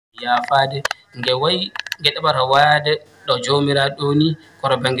yaafade nge way nge ɗeɓata waade ɗo jomiraɗo ni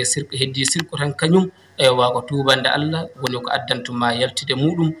koto bange sirko heddi sirko tan kañum ewa ko tubande Allah woni ko addantuma yaltide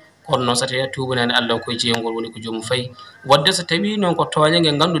muɗum kono noon so tawi a tubanani Allah koye jeygol woni ko jomum fayi wadde so tawi noon ko tooña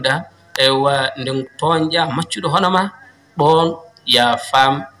nge ganduɗa ewa nden toñƴa maccuɗo hono ma ɗon ya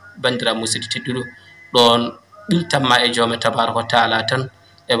faam bandira musidɗo tedduɗo ɗon ɓiltanma e joome tabaraka wa taala tan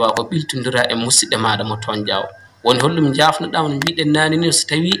ewa ko ɓiltodira e musidɗo maɗa mo toñƴa o woni hollum jafnoɗa no mbiɗen nani ni so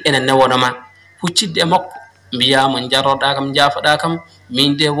tawi ene newonoma huccidde e makko mbiyamo jarroɗa kam jaafoɗa kam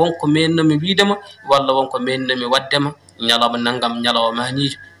min de wonko mennomi widema walla wonko mennomi waddema ñalawma naggam ñalawma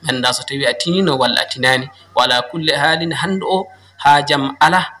nijo ganda so tawi a tinino walla a tinani wala kulle haalin hande o haajam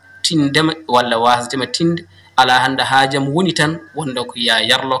ala tindema walla wasdema tinde ala hande haajam woni tan wonde ko ya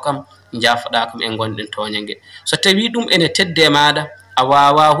yarlo kam jaafoɗa kam e gonɗen toñangue so tawi ɗum ene tedde maɗa a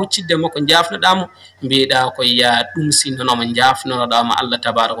wawa huccidde makko jafnoɗamo mbiɗa ko ya ɗum sinnanoma jafnonoɗama Allah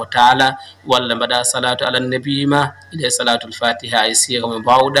tabaraka wa taala walla mbaɗa salatu ala nabi ma ila salatul fatiha e siga mo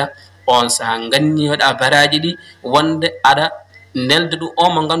mbawɗa on saaha ganniyoɗa baraji ɗi wonde aɗa nelde ɗum o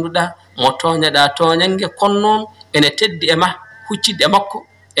mo ganduɗa mo toñaɗa toñangue kono noon ene teddi e ma huccidde makko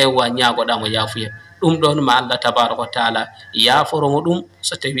e wa ñagoɗamo yaafuya ɗum ɗon ma Allah tabaraka wa taala yaforomo ɗum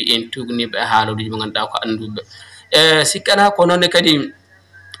so tawi en tugniɓe e haaluji mo ganduɗa ko anduɓe sikkana ko noon kadi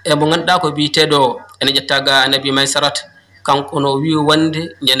e mo ganduɗa ko biteɗo ene ƴettaga annabi maysarat kanko no wi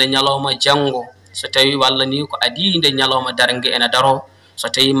wonde ñande ñalawma janggo so tawi walla ni ko adinde ñalawma dargue ene daro so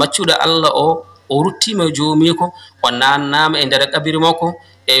tawi maccuɗo Allah o ruttima joomi ko o nannama e nder kabiri makko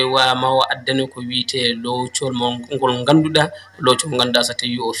e wa mawo addane ko wiite lowcol ngol ganduɗa lowcol ngo ganduɗa so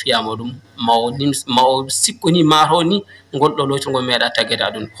tawi o fiyama ɗum mawo sikkoni mato ni ngol ɗo lowcol ngol meeɗa taguede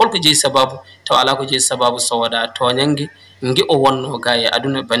aduna holko jeeyi sababu taw ala ko jeeyi sababu so waɗa toñangue ngue o wonno ga e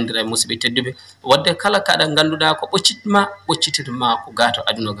aduna bandira musidɓe tedduɓe wadde kala kaɗa ganduɗa ko ɓoccitma ɓoccititma ko gato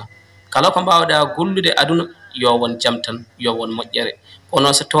aduna ga kala ko mbawɗa gollude aduna yo won jaam tan yo won moƴƴere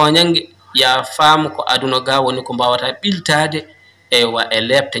kono so toñangue ya faam ko aduna ga woni ko mbawata ɓiltade ewa e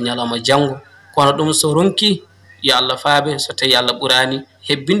lebte ñalawma janggo kono ɗum so ronki yo Allah faabe so tawi Allah ɓurani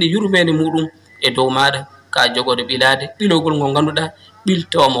hebbinde yurmede muɗum e dow maɗa ka jogode ɓilade ɓilogol ngol ganduɗa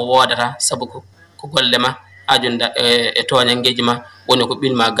ɓiltomo wodata saabu ko golle ma ajonda e toñangueji ma woni ko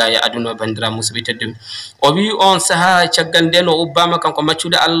ɓilma ga e aduna bandira musidɓe tedduɓe o wi on saaha caggal nden o ubbama kanko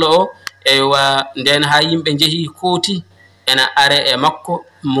maccuɗo Allah o ewa nden ha yimɓe jeehi kooti ena are e makko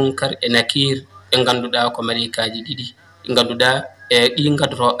munkar e nakir ɓe ganduɗa ko malikaji ɗiɗi ɓe ganduɗa e ɗi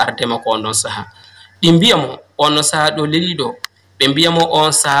gaddoto ardema ko on ɗon saaha ɗi mbiyamo on ɗon saaha ɗo leliɗo ɓe mbiyamo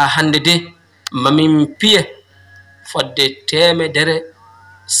on saaha hande de mamin piye fodde temedere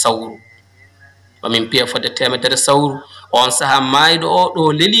sawru mamin piya fodde temedere sawru on saaha mayɗo o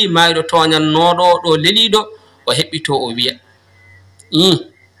ɗo leeli mayɗo toñannoɗo o ɗo leeliɗo o heɓɓito o wiya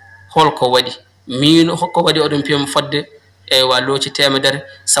holko waɗi min hokko waɗi oɗon piyami fodde ewa looci temedere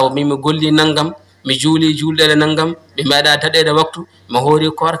sabu min mi golli naggam mi juuli julɗele naggam mi meeɗa daɗede waktu mi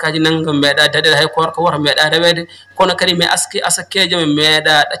hoori korkaji naggam mi meeɗa daɗede hay korka woto meeɗa rewede kono kadi mi aski asakkejo mi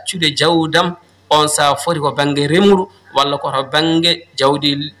meeɗa ɗaccude jawdam on saaha foti ko banggue remru walla koto banggue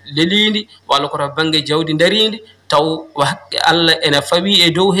jawdi lelidi walla koto banggue jawdi daridi taw haqqe Allah ene fawi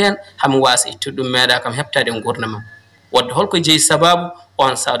e dow hen hami wasa ittude ɗum meeɗa kam heɓtade gurdamam wadde holko jeeyi sababu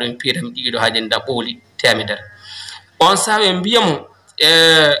on saaha ɗo mi piirami ɗiɗo hajenda ɓowli temedere on saaha ɓe mbiyamo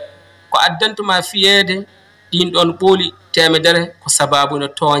ko addantuma fiyede ɗin ɗon ɓooli temedere ko sababu no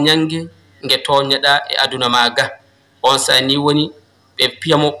toñangue ngue toññeɗa e aduna ma ga on saaha ni woni ɓe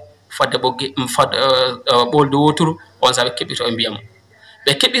piyamo fodde fodde ɓolde woturu on saaha ɓe keɓɓito e mbiyamo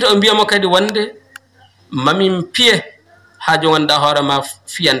ɓe keɓɓito e mbiyamo kadi wonde mamin piye ha jogonɗa hoorema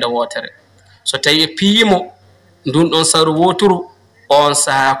fiyande wotere so tawi ɓe piyimo ndun ɗon sawru woturu on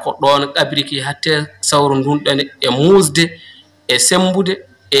saaha ko ɗon ƙabriki hatte sawru ndun ɗon e musde e sembude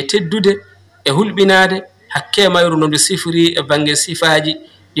e teddude e hulɓinade hakke mayru no nde sifori e banggue sifaji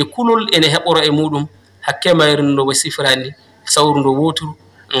ɗi kulol ene heɓoro e muɗum hakke mayru no ɓe sifirani sawru ndu woturu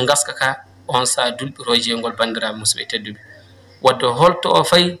gaska ka on saaha dulɓito jeygol bandiraɓe musidɓe tedduɓe wadde holto o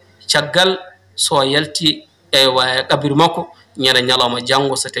fayi caggal so yalti e wa ƙabiri makko ñande ñalawma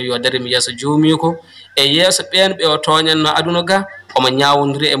janggo so tawi o darimi yeeso joomi ko e yeeso ɓen ɓe o toñanno aduna ga omo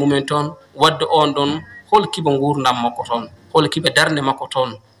ñawodiri e mumen toon wadde on ɗon holkiba gurdam makko toon holkiba darde makko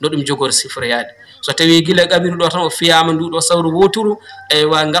toon no ɗum jogori sifroyade so tawi guila ƙabiri ɗo tan o fiyama nduɗo sawru woturu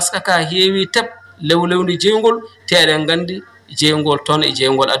ewa gaska ka heewi teb lewlewde jeygol te eɗen gandi jeygol toon e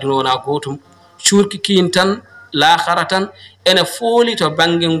jeygol aduna wona gotum curki kin tan laakara tan ene fooli to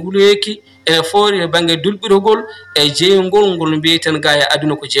banggue nguleki ene fooli to banggue dulɓirogol e jeygol ngol mbiyeten ga e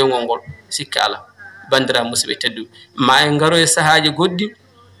aduna ko jeygol ngol sikka ala bandira musidɓe tedduɓe ma en garo e saahaji goɗɗi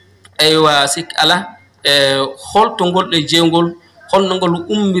aywa sik ala holto ngol e jeengol holno ngol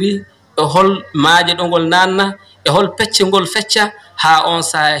ummiri e hol maaje ɗo ngol nanna e hol pecce ngol fecca ha on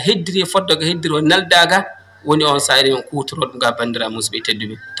saha heddiri fodde ko heddiri o neldaga woni on saha eɗen kutoro ɗum ga bandira musidɓe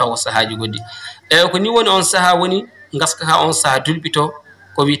tedduɓe taw sahaji goɗɗi eyi ko ni woni on saha woni gaska ha on saha dulɓito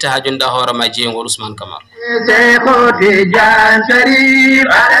ko wiyta ha jonɗa hoorema jeeyngol Ousmane Camara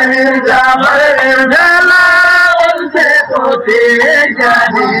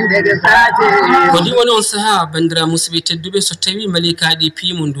ko ni woni on saha bandira musidɓe tedduɓe so tawi malikaɗi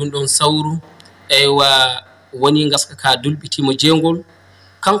piimo ndun ɗon sawru eywa woni gaska ka dulɓitimo jeeyngol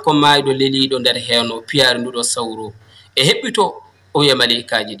kanko mayɗo leliɗo nder hewno piyari nduɗo sawru e heɓɓito o wiya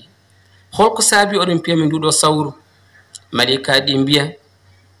malikaji ɗi holko saabi oɗon piyami nduɗo sawru malikaji mbiya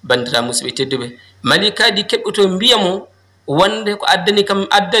bandira musidɓe tedduɓe malikaji keɓɓito mbiya mo wonde ko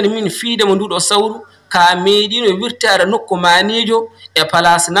addani min fiide mo nduɗo sawru ka meeɗino wirtare nokku manijo e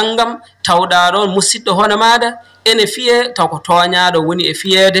place naggam tawɗa ɗon musidɗo hono maɗa ene fiye taw ko toñaɗo woni e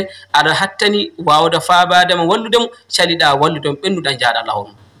fiyede aɗa hattani wawde fabadema walludemo caliɗa walludemo ɓennuɗa jaaɗa lawol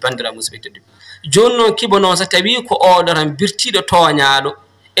bandira musidɓe tedduɓe joni noon kibo noon so tawi ko oɗo tan birtiɗo toñaɗo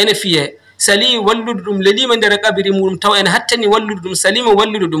ene fiye sali wallude ɗum lelima nder kabiri muɗum taw ene hattani wallude ɗum salima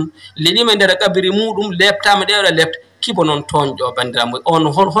wallude ɗum lelima nder kabiri muɗum lebtama ɗeɗo lebta kibo noon toñƴo bandiramu on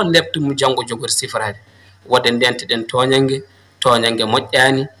hol lebtumu janggo jogori sifrade wadde ndenteɗen toñangue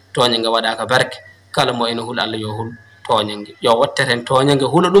moƴƴani toñangue waɗaka barke kala mo ene huula Allah yo hul toñangue yo watteten toñangue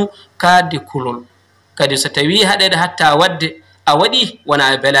huula ɗum kaddi kulol kadi so tawi haɗede hatta wadde a waɗi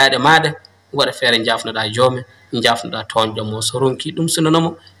wona e belaɗe maɗa waɗa feere jafnoɗa joome jafnoɗa toñƴo mo so ronki ɗum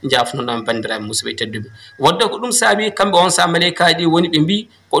sunanomo jafnoɗa bandiraɓe musidɓe tedduɓe wadde ko ɗum saabi kamɓe on sa malikaji ɗi woni ɓe mbi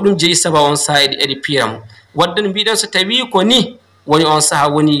ko ɗum jeeyi saabu on sa eɗi piiramo wadde no mbiɗen so tawi ko ni woni on saaha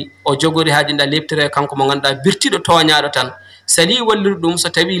woni o jogori haji nda leptire kanko mo ganduɗa birtiɗo toñaɗo tan sali wallude ɗum so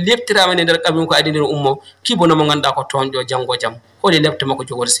tawi leptirama ne nder kabin ko adi nder ummo kibono mo ganduɗa ko toñƴo janggo jaam holi lebte makko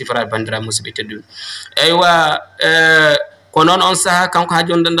jogori sifrade bandiraɓe musidɓe tedduɓe eywa ko noon on saaha kanko ha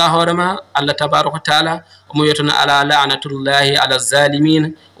jondanɗa hoorema Allah tabaraka wa taala omo wiyetono ala lanatullahi ala zalimina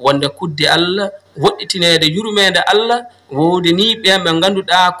wonde kudde Allah woɗɗitinede yurmede Allah wowde ni ɓen ɓe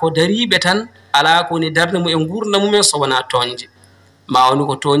ganduɗa ko dariɓe tan ala ko woni darde mum e gurna mumen so wona toñde ma woni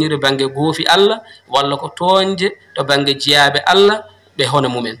ko toñire banggue goofi Allah walla ko toñde to banggue jeeyaɓe Allah ɓe hono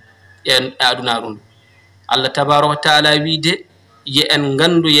mumen en adunaru ndu Allah tabaraka wa taala wiide ye en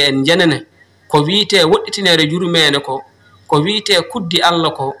gandu ye en janane ko wiite woɗɗitinede yurmede ko wiite kuddi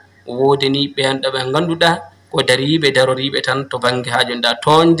Allah ko wodeni ɓen ɗo ɓe ganduɗa ko dariɓe daroriɓe tan to banggue ha jonɗa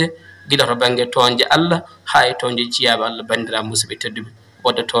toñde gila to banggue toñde Allah ha e toñde jeeyaɓe Allah bandira musidɓe tedduɓe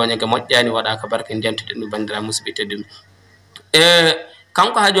wadde toñangue moƴƴani waɗaka barke ndentuɗen ɗum bandira musidɓe tedduɓe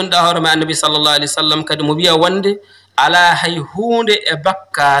kanko ha jonɗa hoorema annabi sallllahu alih w sallam kadi mo wiya wonde ala hay hunde e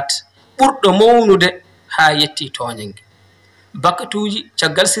bakkat ɓurɗo mawnude ha yetti toñangue bakkatuji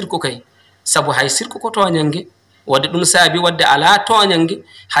caggal sirku kay saabu hay sirku ko toñangue wadde ɗum saabi wadde ala toñangue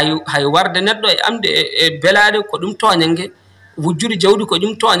hay warde neɗɗo e amde e belade ko ɗum toñangue wujjude jawdi ko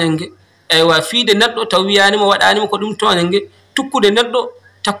ɗum toñangue eywa fiide neɗɗo taw wiyanima waɗanima ko ɗum toñangue tukkude neɗɗo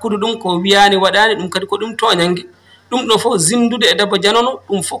takkude ɗum ko wiyani waɗani ɗum kadi ko ɗum toñangue ɗum ɗo fof zindude e debbo janono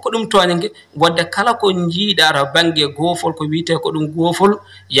ɗum fof ko ɗum toñangue wadde kala ko jiiɗa to banggue goofol ko wiyete ko ɗum goofol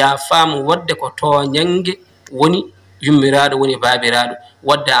ya faam wadde ko toñangue woni yummiraɗo woni babiraɗo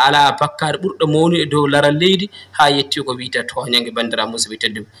wadde ala bakkaɗo ɓurɗo mawnu e dow laral leydi ha yetti ko wiyete toñangue bandira musidɓe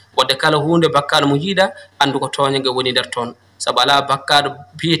tedduɓe wadde kala hunde bakkaɗo mo jiiɗa andu ko toñangue woni nder toon saabu ala bakkaɗo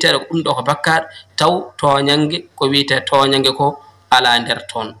biyeteɗo ko ɗum ɗo ko bakkaɗo taw toñangue ko wiyete toñangue ko ala nder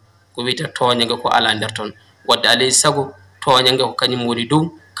toon ko wiyete toñangue ko ala nder toon wadde alay sago toñangue ko kañum woni dow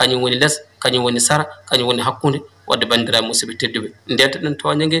kañum woni less kañum woni sara kañum woni hakkude wadde bandiraɓe musidɓe tedduɓe ndentaɗen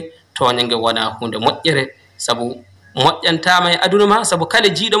toñangue wona hunde moƴƴere saabu moƴƴantama e aduna ma saabu kala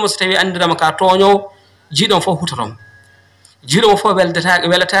jiiɗomo so tawi andirama ka toñowo jiiɗomo fof hutoromo jiiɗomo fof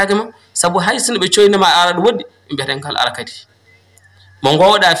welatake ma saabu hay sino ɓe coynima ara ɗo woɗɗi ɓe mbiyeten kala ara kadi mo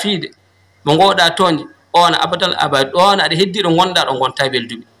gowɗa fiide mo gowɗa toñde on abadal abad on aɗa heddiɗo gonɗa ɗo gonta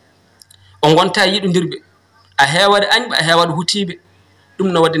welduɓe o gonta yiɗodirɓe a hewade añɓe a hewade hutiɓe ɗum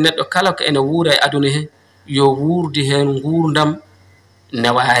no wadde neɗɗo kala ko ene wuura e aduna he yo wuurdi hen gurdam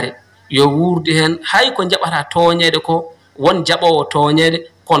neware yo wuurdi hen hay ko jaɓata toñede ko won jaɓowo toñede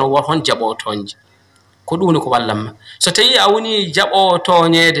kono won hon jaɓowo toñje ko ɗum ko wallanma so tawi a woni jaɓowo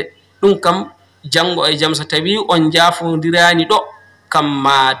toñede ɗum kam janggo e jaam so tawi on jaafodirani ɗo kam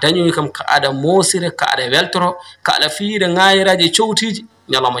ma dañoy kam ka aɗa moosire ka aɗa weltoro ka aɗa fiira ŋayiraji cowtiji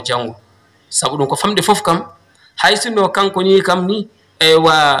ñalawma janggo saabu ɗum ko famɗe fof kam hay sinno kanko ni kam ni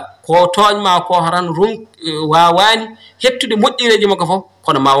ewa ko toñma ko haran rum wawani hettude moƴƴireji makko fof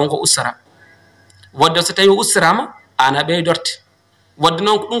kono ma wonko ustara wadde so tawi ustirama ana ɓeydorte wadde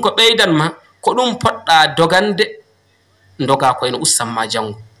noon ko ɗum ko ɓeydanma ko ɗum poɗɗa dogande doga ko ene ussanma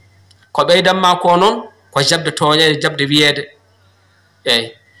janggo ko ɓeydanma ko noon ko jabde toñede jabde wiyede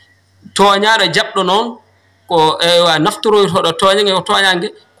eyyi toñaɗo jaɓɗo noon ko ewa naftoroytoɗo toñage o toñangue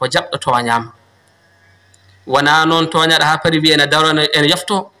ko jaɓɗo toñama wona noon toñaɗo ha paari wiye ene daro ene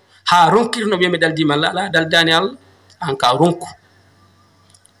yafto ha ronkirno wiyami daldima Allah ala daldani Allah an ka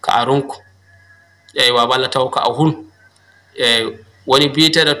ronku eywa walla taw ko a hun eyyi woni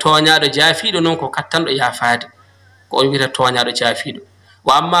biyeteɗo toñaɗo jaafiɗo noon ko kattanɗo yafade ko on wiyata toñaɗo jaafiɗo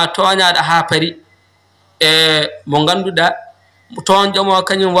wa amma toñaɗo ha paari mo ganduɗa toñƴomo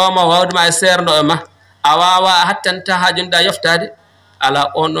kañum wawma wawdema e serdo e ma a wawa a hattanta ha jonɗa yaftade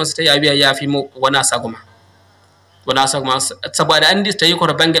ala on ɗon so tawi a wiya yaafimo wona sago ma sabu aɗa andi so tawi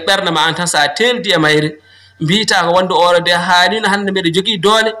koto banggue ɓerde ma an tan sa teldi e mayre mbiyata ko wonde oɗo de haalino hande mbiɗa jogui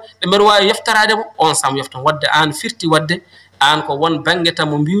doole ɓe mbiɗa wawi yeftarademo on sam yeftan wadde an firti wadde an ko won banggue tan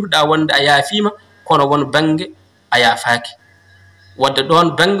mo mbiruɗa wonde a yaafima kono won banggue a yaafaki wadde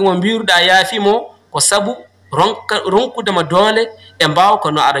ɗon banggue mo mbiruɗa a yaafimo ko saabu ronkudema doole e mbaw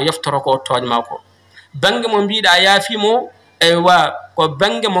ko no aɗa yeftoro ko toñma ko banggue mo mbiɗa a yaafimo eywa ko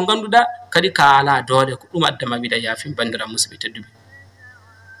banggue mo ganduɗa kadi ka ala doole ko ɗum addama wiɗa yaafima bandira musidɓe tedduɓe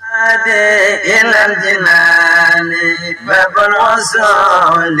إلى الجنان باب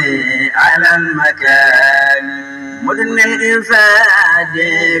الوصول على المكان مدن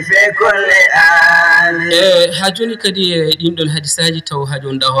الإفادة في كل آن هاجوني كدي ديندون حديثاجي تو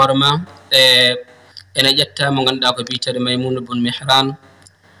هاجون دا هورما ene ƴetta mo ganduɗa ko biyeteɗo Maymun bun Mihran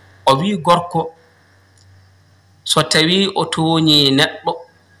o wi gorko so tawi o tooñi neɗɗo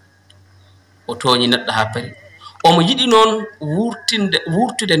ha paari omo yiɗi noon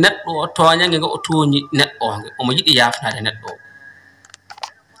wurtude neɗɗo o toñange ngo o tooñi neɗɗo o nge omo yiɗi yafnade neɗɗo o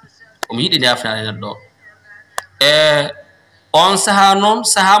on saha noon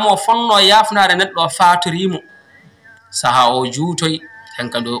saha mo fonno yafnade neɗɗo o fatorimo saha o juutoy hen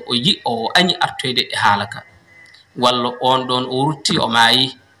kadi o yi o añi artoyde e haala ka walla on ɗon o rutti o maayi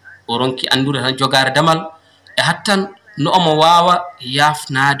o ronki andude tan jogare damal e hattan no omo wawa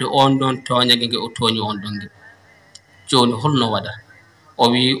yafnade on ɗon toñange nge o tooñi on ɗon nge joni holno waɗa o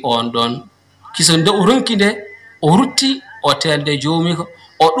wi on ɗon kiso nde o ronki nde o rutti o telde joomi ko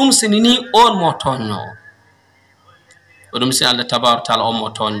o ɗumsini ni on mo toññowo o ɗumsini Allah tabaraka taala on mo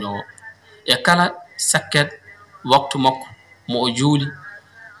toññowo e kala sakket waktu makko mo o juuli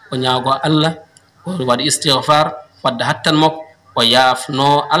o ñaago Allah o waɗa istighfar wadde hattan makko o yaafno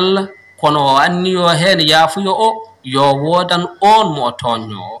Allah kono o anniyo hen yaafuyo o yo wodan on mo o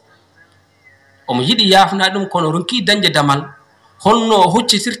toññowo omo yiɗi yafnade ɗum kono ronki dañde damal holno o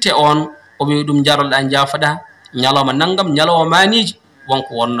hoccitirte on o wi ɗum jarolɗa jaafoɗa ñalawma naggam ñalawma maniji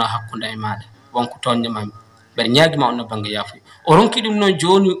wonko wonno hakkude e maɗa wonko toññomami mbeɗa ñaaguima on no banggue yaafuya o ronki ɗum noon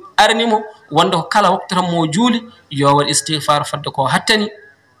joni arnimo wonde ko kala waktu tan mo juuli yo waɗ istighfar fadde ko hattani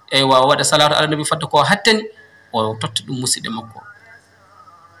eywa o waɗa salatu ala nabi fadde ko hattani o totta ɗum musidɗe makko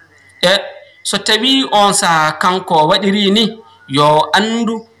e so tawi on saha kanko o waɗiri ni yo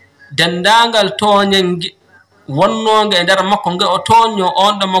andu dendagal toñange wonnonge e nder makko nge o toñño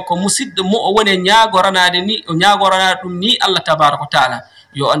on ɗo makko musidɗo mo o woni ñagoranade ni o ñagoranade ɗum ni Allah tabaraka wa taala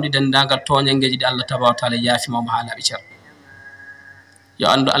yo andu dendagal toñangeji ɗi Allah tabaraka wa taala yaafimamo ha laaɓi cer yo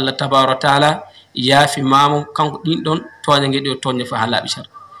andu Allah tabaraka wa taala yaafimamo kanko ɗin ɗon toñange ɗi o toñño fo ha laaɓi cer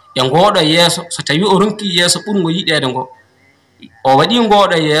e ngoɗo yeeso so tawi o ronki yeeso ɓurgo yiɗede ngo o waɗi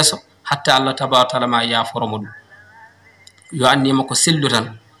ngoɗo yeeso hatta Allah tabaraka wa taala ma yaaforomo ɗum yo annima ko sellu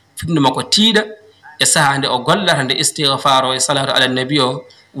tan fitnu makko tiiɗa e saha nde o gollata nde istighfar o e salatu ala nabi o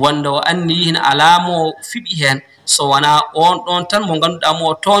wonde o anni hina alamo fiɓi hen so wona on ɗon tan mo ganduɗa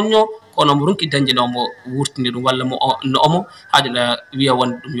mo toñño kono mo ronki dañde no mo wurtini ɗum walla no omo hajuɗa wiya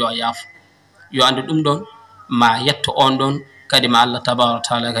wonde ɗum yo yaafo yo andu ɗum ɗon ma yetto on ɗon kadi ma Allah tabaraka wa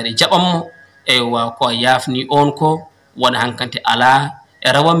taala kadi jaɓanmo eywa ko yaafni on ko wona hankkante ala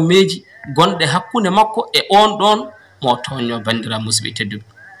e rawammeji gonɗe hakkude makko e on ɗon mo toñño bandira musidɓe tedduɓe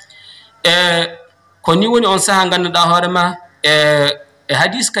ko ni woni on saha ganduɗa hoorema e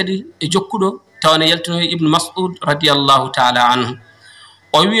hadis kadi e jokkuɗo tawne yaltino ibnu mas'ud radiyallahu taala anhu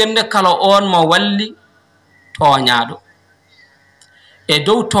o wiyande kala on mo walli toñaɗo e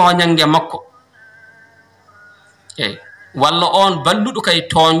dow toñange makko eyi walla on balluɗo kay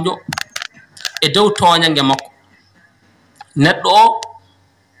toñƴo e dow toñange makko neɗɗo o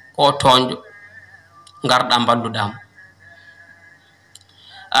ko toñƴo garɗa balluɗamo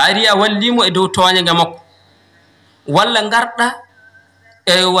a ari a wallimo e dow toñange makko walla garɗa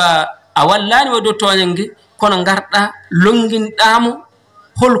ewa a wallani waɗo toñange kono garɗa longuinɗamo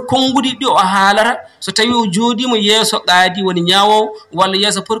hol konngudi ɗi o haalara so tawi o jooɗimo yeeso qaadi woni ñaawowo walla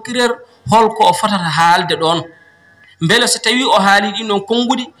yeeso procureur holko o fotata haalde ɗon beele so tawi o haali ɗin ɗon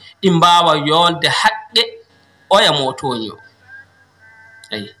konngudi ɗi mbawa yolde haqqe oya mo tooñi o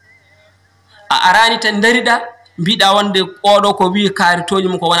ayi a arani tan dariɗa mbiɗa wonde oɗo ko wi kaari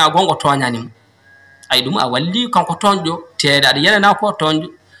tooñimo ko wona gonga toñanimo ay ɗum a walli kanko toñƴo teede aɗa yenana ko toñƴo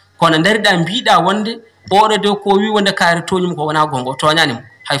kono dariɗa mbiɗa wonde oɗo de ko wi wonde kaari tooñimo ko wona gonga o toñanimo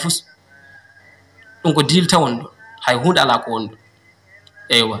hay fus ɗum ko dilta won ɗo hay hunde ala ko won ɗo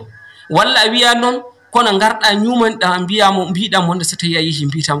eywa walla a wiya noon kono garɗa ñumanɗa mbiyamo mbiɗam wonde so tawi a yeehi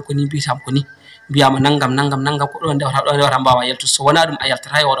mbitama ko ni mbitama ko ni mbiyama naggam naggam naggam ko ɗo ndewata mbawa yaltude so wona ɗum a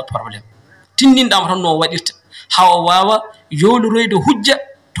yaltata e oɗo probléme tinninɗama tan no waɗirta ha o wawa yowliroyde hujja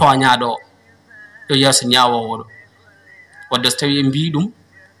toñaɗo o ɗo yeeso ñawowo ɗo wadde so tawi en mbi ɗum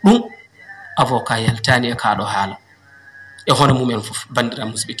avocat yaltani e kaɗo haala e hono mumen fof bandira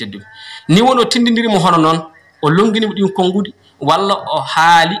musidɓe tedduɓe ni woni o tindidirimo hono noon o longinimo ɗin konngudi walla o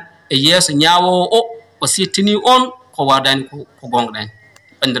haali e yeeso ñawowo o settini on ko wadani ko gonɗani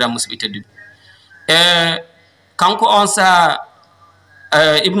bandira musidɓe tedduɓe kanko on sa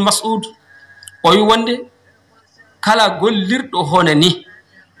ibnu mas'ud o wi wonde kala gollirɗo hono ni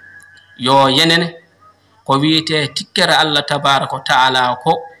yo yenene ko wiyete tikkere Allah tabaraka wa taala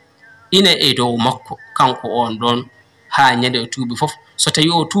ko ina e dow makko kanko on ɗon ha ñande o tuubi fof so tawi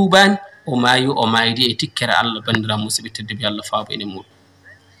o tuubani o maydi e tikkere Allah bandira musidɓe tedduɓe Allah faabo ene muɗum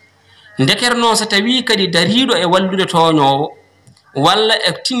ndekere noon so tawi kadi dariɗo e wallude toñowo walla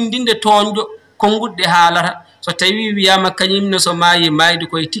e tindinde toñƴo konngudde haalata so tawi wiyama kañumne so maydi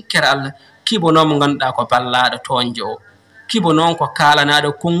koye tikkere Allah kibo noon mo ganduɗa ko ballaɗo toñjo o kibo noon ko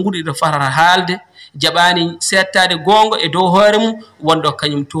kalanaɗo konngudi ɗo fatata haalde jaɓani settade gonga e dow hoore mum wonde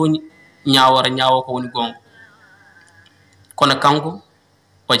kañum tooñi ñawo ko woni gonga kono kanko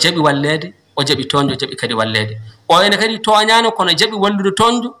o jaɓi wallede o jaɓi toñjo o jaɓi kadi wallede o ene kadi toñano kono jaɓi wallude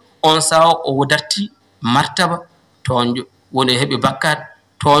toñjo on sawa o darti martaba toñjo woni heɓi bakkat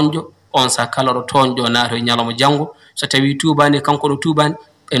toñjo on sa kala ɗo toñjo naato e ñalawma janngo so tawi tubani kanko ɗo tubani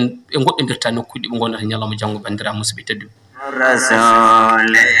en goɗɗodirta nokkuji ɓe gonata ñalawma janngo bandira musidɓe tedduɓe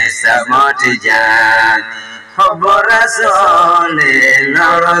الرسول سموت جاني حب الرسول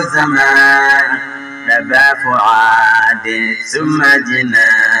نور الزمان نبى فؤادي ثم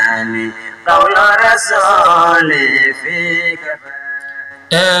جناني قول الرسول فيك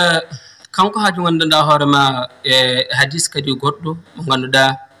kanko haaju ganduɗa hoorema e hadis kadi goɗɗo mo ganduɗa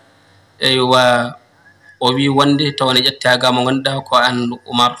eywa o wi wonde tawne ƴettaga mo ganduɗa ko an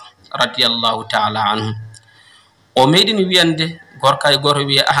umaar radiallahu taala anhu o meɗini wiyande gorka e goto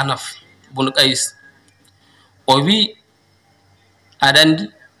wiye ahnaf bunu qays o wi aɗa andi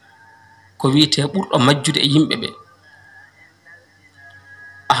ko wiyete ɓurɗo majjude e yimɓe ɓe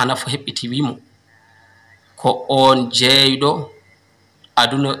ahnaf heɓɓiti wimo ko on jeeyɗo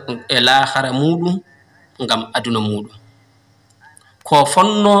aduna e lahara muɗum ngam aduna muɗum ko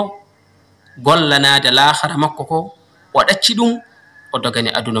fonno gollanade lahara makko ko o ɗacci ɗum o dogani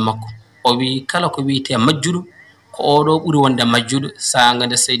aduna makko o wi kala ko wiyete majjuɗo ko oɗo ɓuri wonde majjuɗo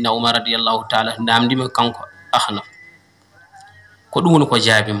sagande seydna oumar radiallahu taala namdima kanko ahnaf ko ɗum woni ko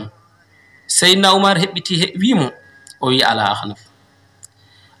jaabimo seydna oumar heɓɓiti wimo o wi ala ahnaf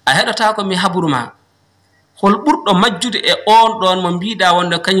a heɗota ko mi habru ma hol ɓurɗo majjude e on ɗon mo mbiɗa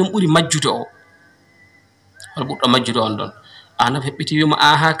wonde kañum ɓuri majjude o hol ɓurɗo majjude on ɗon ahnaf heɓɓiti wimo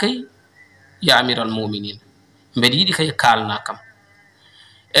aha kay ya amiral muminin mbeɗa yiɗi kay kalna kam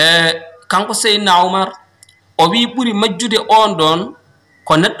kanko seydna oumar o wi ɓuri majjude on ɗon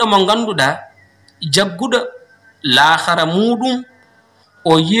ko neɗɗo mo ganduɗa jagguɗo lahara muɗum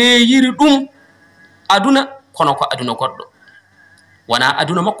o yeeyiri ɗum aduna kono ko aduna goɗɗo wona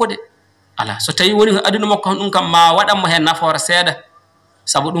aduna makko de ala so tawi woni aduna makko ɗum kam ma waɗanmo hen nafoore seeɗa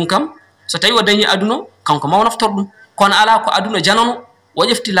saabu ɗum kam so tawi o dañi aduna kanko maw naftor ɗum kono ala ko aduna janano o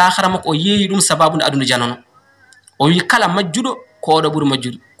ƴefti lahara makko o yeeyi ɗum sababude aduna janano o wi kala majjuɗo ko oɗo ɓuri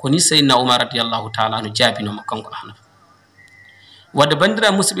majjuɗo ko ni seydna oumar radiallahu taala anu jaabinoma kanko ahnaf wadde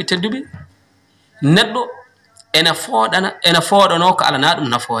bandira musidɓe tedduɓe neɗɗo ene fooɗano ko alana ɗum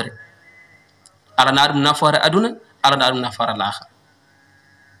nafoore aduna alana ɗum nafoore lahara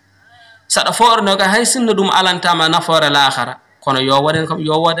saɗa fooɗano ka hay sinno ɗum alantama nafoore lahara kono yo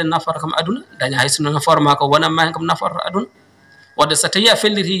waɗen nafoore kam aduna daña hay sinno nafoore ma ko wonanma hen kam nafoore aduna wadde so tawi a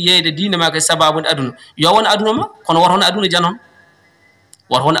felliti yeyde diine ma kay sababude aduna yo won aduna ma kono woto hono aduna janon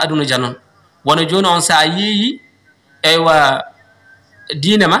woto hono aduna janon wona joni on sa yeeyi eywa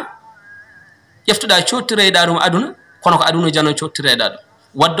diine ma ƴeftuɗa cottireɗa ɗum aduna kono ko aduna janon cottireɗa ɗum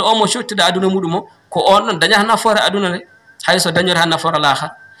wadde o mo cottida aduna muɗum o ko on ɗon dañata nafoore aduna nde hayso dañota nafoore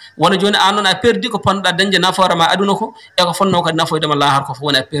lahar wona joni an noon a perdi ko ponnoɗa dañde nafoore ma aduna ko e ko fonno kadi nafoydema lahar ko fof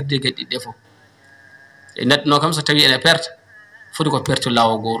woni a perdi gueɗe ɗiɗɗe fof e neɗɗo no kam so tawi ene perte foti ko perte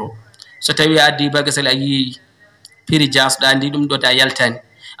lawo goro so tawi a addi bagasel a yii prix jasɗa ndi ɗum ɗo da yaltani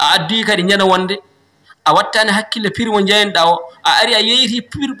a addi kadi ñana wonde a wattani hakkille prix mo jeynoɗa o a ari a yeeyti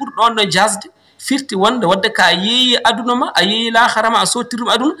prix ɓurɗo on ɗon jasde firti wonde wadde ka yeeyi aduna ma a yeeyi lahara ma a sottirum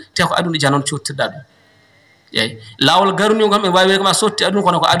aduna te ko aduna janon cottirɗa ɗum yeyi lawol garuni kam ɓe wawi kam a sotti aduna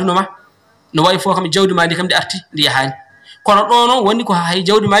kono ko aduna ma no wawi fof kam jawdi ma ndi kam ndi arti ndi yahani kono ɗo noon woni ko hay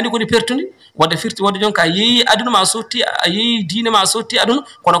jawdi ma ndi koni pertude wadde firti wadde jon ka yeeyi aduna ma a sotti a yeeyi diine ma a sotti aduna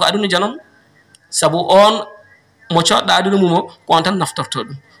kono ko aduna janon saabu on mo coɗɗa aduna mum o ko on tan naftorto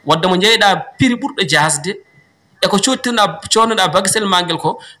ɗum wadde mo jeyɗa prix ɓurɗo jasde e ko cottirɗa codnoɗa bagasel ma ngel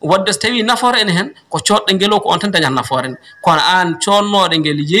ko wadde so tawi nafoore ene hen ko coɗɗo ngel o ko on tan dañata nafoore nde kono an connoɗo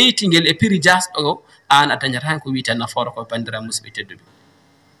ngel yeyti ngel e prix jasɗo o an a dañata hen ko wiyete nafoore ko bandira musidɓe tedduɓe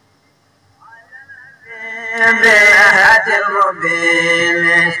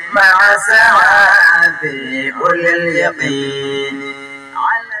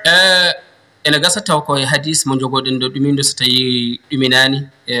ene gasa taw koye hadis mo jogoɗen ɗo ɗuminde so tawi ɗuminani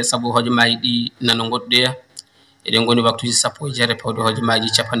e saabu hojomaji ɗi nano goɗɗoya eɗen goni waktuji sappo e jeere pawde hojomaji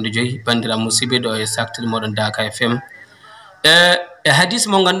 55 bandira musidɓe ɗo e saktel moɗon Daka FM e hadis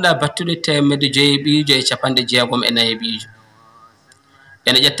mo ganduɗa battude 554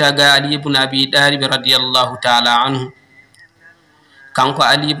 ene ƴetta ga Ali ibn Abi Talib radiyallahu ta'ala anhu kanko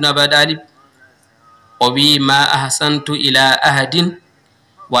Ali ibn Abi Talib o wi ma ahsantu ila ahadin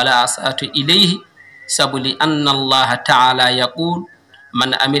wala asatu ilayhi sabu li anna Allah ta'ala yaqul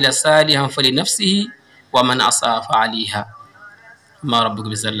man amila salihan fali nafsihi wa man asaa fa alayha ma rabbuka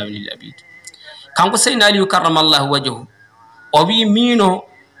bizallamin lil abid kanko sayna Ali karramallahu wajhu o wi mino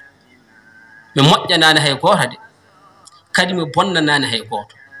mi moƴƴanani hay goto de kadi mi bonnanani hay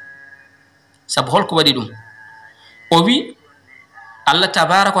goto sabu holko waɗi ɗum o wi Allah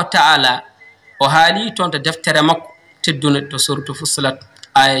tabaraka wa ta'ala o haali toon to deftere makko teddune to suratu Fussilat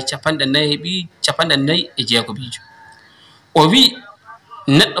aya 456 o wi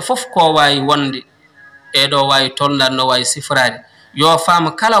neɗɗo fof ko wawi wonde e ɗo wawi tolnade no wawi sifrade yo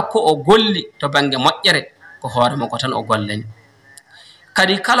faama kala ko o golli to banggue moƴƴere ko hoore makko tan o gollani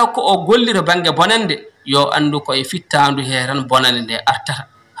kadi kala ko o golli to banggue bonande yo andu ko e fittandu he tan bonande nde artata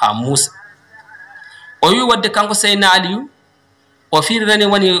ha muusa o wi wadde kanko Seydina Aliyu o firrani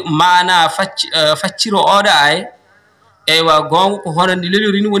woni mana facciro oɗo aye eywa gonga ko hono ndi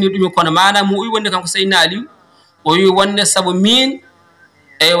lelirini woni ɗumi kono mana mo wi wonde kanko Seydina Aliyu o wi wonde saabu min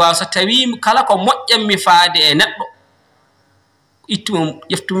eywa so tawi kala ko moƴƴanmi faade e neɗɗo ittumi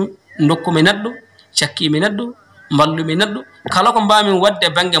ƴeftumi dokkumi neɗɗo cakkimi neɗɗo mballumi neɗɗo kala ko mbami wadde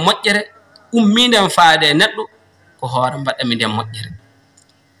banggue moƴƴere ummiden faade e neɗɗo ko hoore mbaɗɗami nden moƴƴere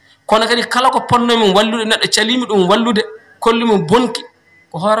kono kadi kala ko ponnomi wallude neɗɗo calimi ɗum wallude kollimi bonki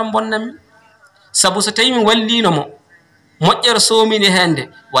ko hoore bonnanmi sabu so tawi mi wallinomo moƴƴere somini hende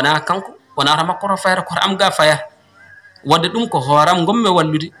wona kanko wona to makko to fayata koto am ga faya wadde ɗum ko hooram gommi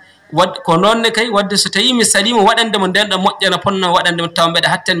wallude wadde ko noonne kay wadde so tawi mi salimo waɗandemo nden ɗo moƴƴere ponno waɗandemo taw mbeɗa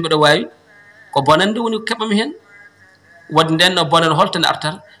hatten mbeɗa wawi ko bonande woni ko keɓami hen wadde nden ɗo bonande holtone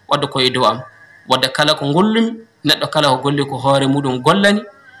artata wadde koye dow am wadde kala ko gollumi neɗɗo kala ko golli ko hoore muɗum gollani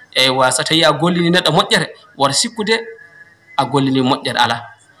eywa so tawi a gollini neɗɗo moƴƴere woto sikkude a gollini moƴƴere ala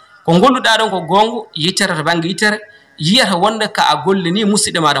ko golluɗa ɗon ko gonga yittere to banggue yittere yiyata wonde ka a gollini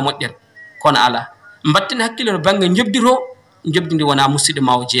musidɗo maɗa moƴƴere kono ala mbattini hakkille to banggue jobdito jobdi ndi wona musidɗo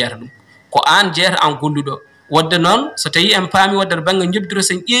ma o jeeyata ɗum ko an jeeyata an golluɗo wadde noon so tawi en paami wadde to banggue jobdito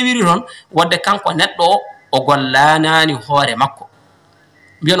sen ƴeewiri toon wadde kanko neɗɗo o gollanani hoore makko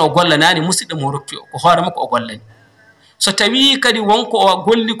mbiyan o gollanani musidɗo mo rokki o ko hoore makko o gollani so tawi kadi wonko o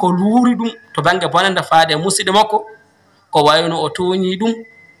golli ko luuri ɗum to banggue bonande faade musidɗo makko ko wayno o tooñi ɗum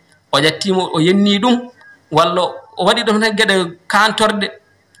o ƴattimo o yenni ɗum walla o waɗi ɗum tan gueɗe kantorde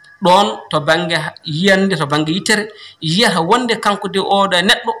ɗon to banggue yiyande to banggue yittere yiyata wonde kanko de oɗo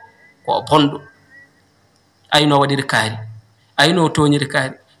neɗɗo ko bonɗo ayno waɗiri kaari ayno tooñiri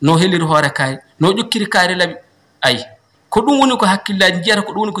kaari no heliri hoore kaari no ƴukkiri kaari laaɓi ayi ko ɗum woni ko hakkillaji jiyata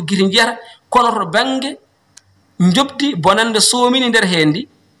ko ɗum woni ko guiti jiyata kono to banggue jobdi bonande somini nder hen ndi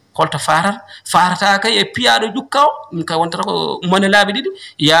holto farata kay e piyaɗo ƴukka o ɗum kay wontata ko mone laaɓi ɗiɗi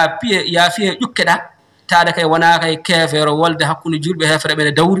ya fiye ƴukkeɗa taade kay wona kay keefeero wolde hakkude julɓe hefere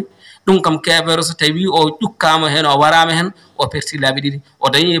ɓene dawri ɗum kam keefeero so tawi o ƴukkama hen o warama hen o perti laaɓi ɗiɗi o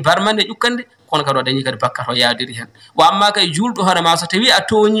dañi barmande ƴukkande kono kadi o dañi kadi bakkat o yaadiri hen wa amma kay julɗo hoore ma so tawi a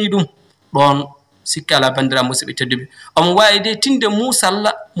tooñi ɗum ɗon sikki ala bandira musidɓe tedduɓe omo wawi de tinde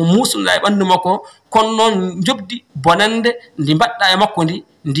musalla mo musunoɗa e ɓandu makko kono noon jobdi bonande ndi mbaɗɗa e makko ndi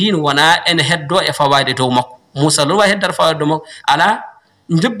ndin wona ene heddo e fawade dow makko musalla wawi heddata fawade dow makko ala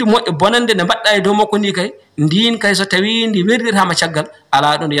jobdi moƴƴo bonande nde mbaɗɗa e dow makko ndi kay ndin kay so tawi ndi werdirama caggal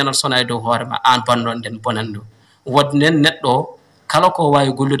ala ɗo nde yanata sona e dow hoorema an bannoɗo nden bonande o wadde nden neɗɗo o kala ko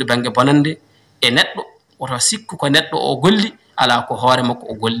wawi gollude banggue bonande e neɗɗo woto sikku ko neɗɗo o golli ala ko hoore makko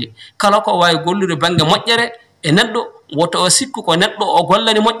o golli kala ko wawi gollude banggue moƴƴere e neɗɗo woto o sikku ko neɗɗo o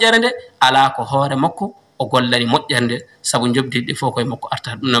gollani moƴƴere nde ala ko hoore makko o gollani moƴƴere nde saabu jobdiɗi fof koye makko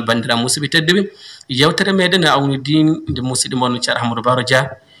artata ɗum noon bandira musidɓe tedduɓe yewtere meɗen e awnu din nde musidɗo mon ceerno ahmadou baro dia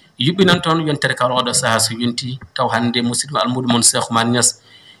yuɓɓinan toon yontere kala oɗo saaha so yonti taw hande musidɗo almudo mon cheikh oumar nias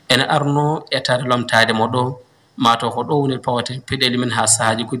ene arno etade lomtade mo ɗo mataw ko ɗo woni pawate peɗeli men ha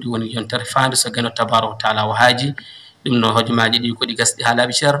sahaji goɗɗi woni yontere fande so gano tabaraka taala o haaji ɗum noon hojomaji ɗi koɗi gasɗi ha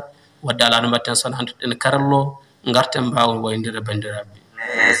laaɓi ceer wadde ala no mbatten son hantuɗen karallo garten mbawon woydire bandiraɓe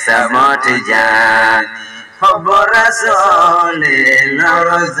حب الرسول نور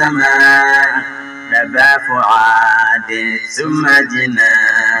الزمان نبى فؤادي ثم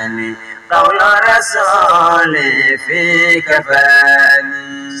جناني قول الرسول في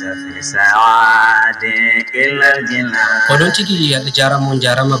كفاني سفي سعادي إلى الجنان ودون تيجي يا جارم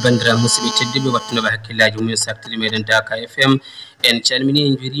جارم بندر مسبي تدبي وقتنا بحكي جميع سرتلي ميدان داكا FM en calmini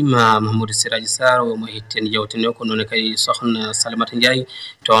en jurima Mahamadou Siraji Sarr o mo hetten jawtene ko non kay sokhna Salimata Ndiaye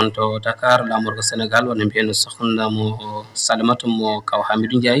ton to Dakar lamorgo Sénégal wona mbiyen sokhna mo Salimata mo kaw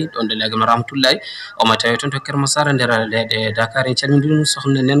Hamidou Ndiaye don de legam rahmatullahi o ma tawi ton to Keur Massar nder lede Dakar en calmini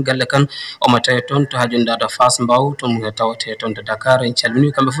sokhna nen galle kan o ma tawi ton to hajunda do Fass Mbaw to mo tawte ton to Dakar en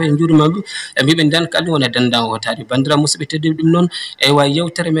calmini kambe fo en jurima e mbiben den kalli wona denda o taari bandira musbe teddi dum non e wa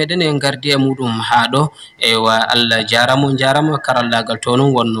yewtere meden en gardi e mudum ha do e wa Allah jaramo karallagal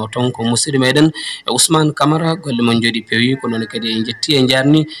tonon wonno ton ko musidɗo meɗen e Ousmane Camara golle mon jodi pewi ko non kadi en jetti en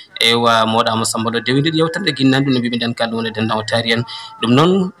jarni e wa moɗamo sambalo dewide yewtande ginnande no mbiɓe den kalɗo woni dendaw taari en ɗum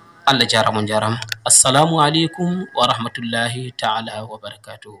noon Allah jaramo assalamu aleykum wa rahmatullahi taala wa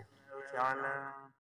barakatuhu